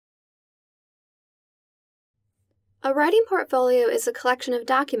A writing portfolio is a collection of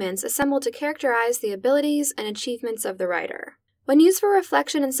documents assembled to characterize the abilities and achievements of the writer. When used for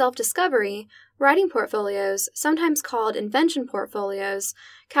reflection and self-discovery, writing portfolios, sometimes called invention portfolios,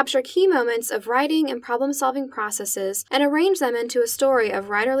 capture key moments of writing and problem-solving processes and arrange them into a story of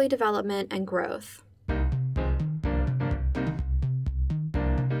writerly development and growth.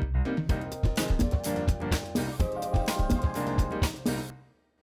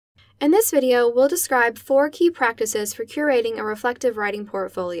 In this video, we'll describe 4 key practices for curating a reflective writing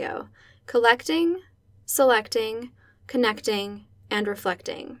portfolio: collecting, selecting, connecting, and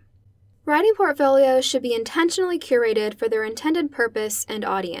reflecting. Writing portfolios should be intentionally curated for their intended purpose and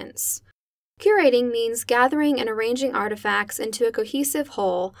audience. Curating means gathering and arranging artifacts into a cohesive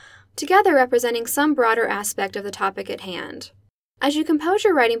whole, together representing some broader aspect of the topic at hand. As you compose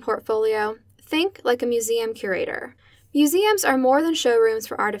your writing portfolio, think like a museum curator. Museums are more than showrooms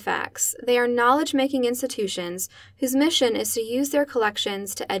for artifacts. They are knowledge-making institutions whose mission is to use their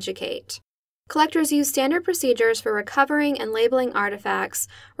collections to educate. Collectors use standard procedures for recovering and labeling artifacts,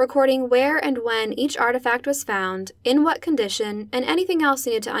 recording where and when each artifact was found, in what condition, and anything else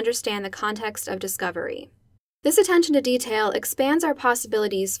needed to understand the context of discovery. This attention to detail expands our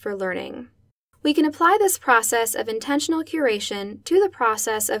possibilities for learning. We can apply this process of intentional curation to the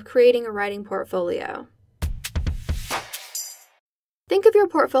process of creating a writing portfolio. Think of your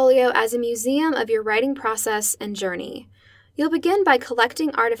portfolio as a museum of your writing process and journey. You'll begin by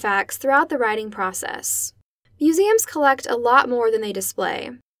collecting artifacts throughout the writing process. Museums collect a lot more than they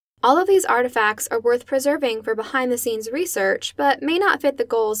display. All of these artifacts are worth preserving for behind-the-scenes research, but may not fit the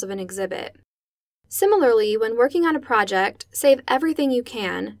goals of an exhibit. Similarly, when working on a project, save everything you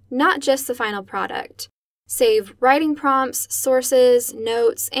can, not just the final product. Save writing prompts, sources,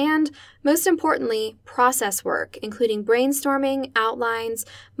 notes, and, most importantly, process work, including brainstorming, outlines,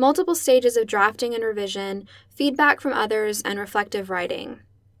 multiple stages of drafting and revision, feedback from others, and reflective writing.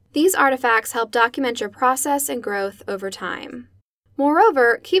 These artifacts help document your process and growth over time.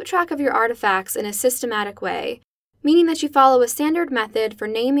 Moreover, keep track of your artifacts in a systematic way, meaning that you follow a standard method for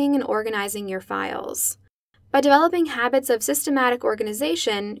naming and organizing your files. By developing habits of systematic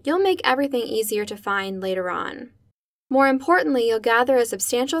organization, you'll make everything easier to find later on. More importantly, you'll gather a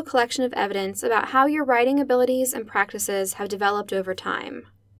substantial collection of evidence about how your writing abilities and practices have developed over time.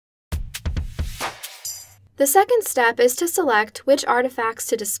 The second step is to select which artifacts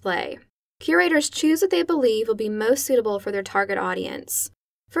to display. Curators choose what they believe will be most suitable for their target audience.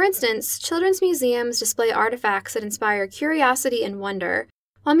 For instance, children's museums display artifacts that inspire curiosity and wonder,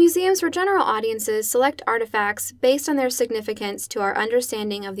 while museums for general audiences select artifacts based on their significance to our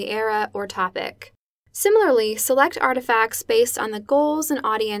understanding of the era or topic. Similarly, select artifacts based on the goals and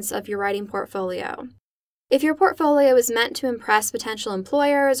audience of your writing portfolio. If your portfolio is meant to impress potential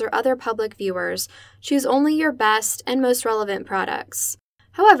employers or other public viewers, choose only your best and most relevant products.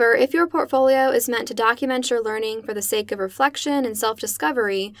 However, if your portfolio is meant to document your learning for the sake of reflection and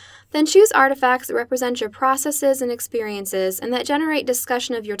self-discovery, then choose artifacts that represent your processes and experiences and that generate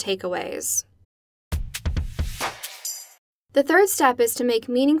discussion of your takeaways. The third step is to make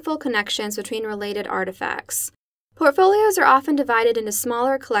meaningful connections between related artifacts. Portfolios are often divided into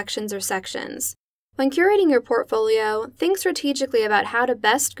smaller collections or sections. When curating your portfolio, think strategically about how to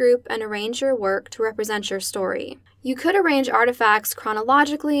best group and arrange your work to represent your story. You could arrange artifacts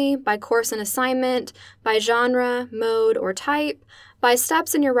chronologically, by course and assignment, by genre, mode, or type, by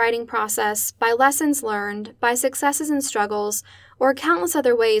steps in your writing process, by lessons learned, by successes and struggles, or countless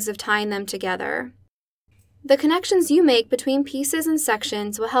other ways of tying them together. The connections you make between pieces and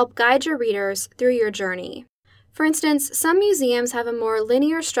sections will help guide your readers through your journey. For instance, some museums have a more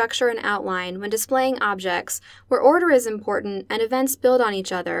linear structure and outline when displaying objects, where order is important and events build on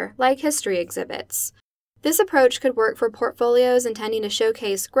each other, like history exhibits. This approach could work for portfolios intending to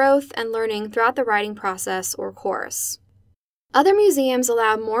showcase growth and learning throughout the writing process or course. Other museums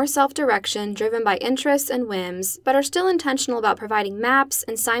allow more self-direction driven by interests and whims, but are still intentional about providing maps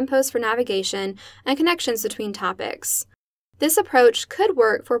and signposts for navigation and connections between topics. This approach could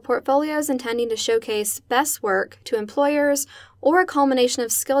work for portfolios intending to showcase best work to employers or a culmination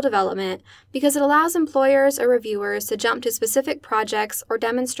of skill development because it allows employers or reviewers to jump to specific projects or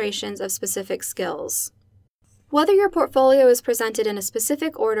demonstrations of specific skills. Whether your portfolio is presented in a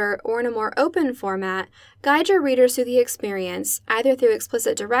specific order or in a more open format, guide your readers through the experience, either through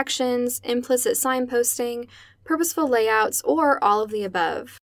explicit directions, implicit signposting, purposeful layouts, or all of the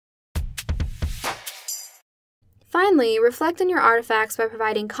above. Finally, reflect on your artifacts by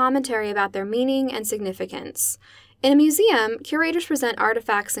providing commentary about their meaning and significance. In a museum, curators present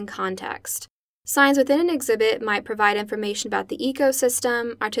artifacts in context. Signs within an exhibit might provide information about the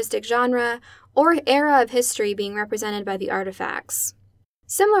ecosystem, artistic genre, or era of history being represented by the artifacts.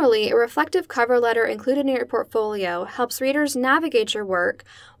 Similarly, a reflective cover letter included in your portfolio helps readers navigate your work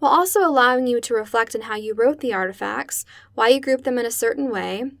while also allowing you to reflect on how you wrote the artifacts, why you grouped them in a certain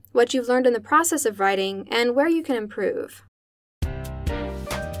way, what you've learned in the process of writing, and where you can improve.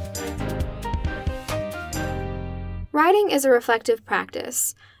 Writing is a reflective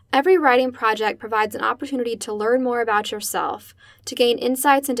practice. Every writing project provides an opportunity to learn more about yourself, to gain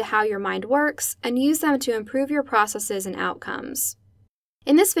insights into how your mind works, and use them to improve your processes and outcomes.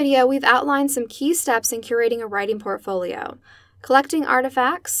 In this video, we've outlined some key steps in curating a writing portfolio: collecting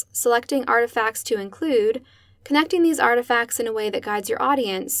artifacts, selecting artifacts to include, connecting these artifacts in a way that guides your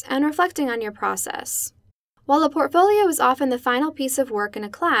audience, and reflecting on your process. While a portfolio is often the final piece of work in a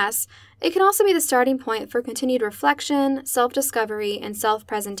class, it can also be the starting point for continued reflection, self-discovery, and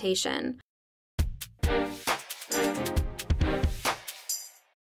self-presentation.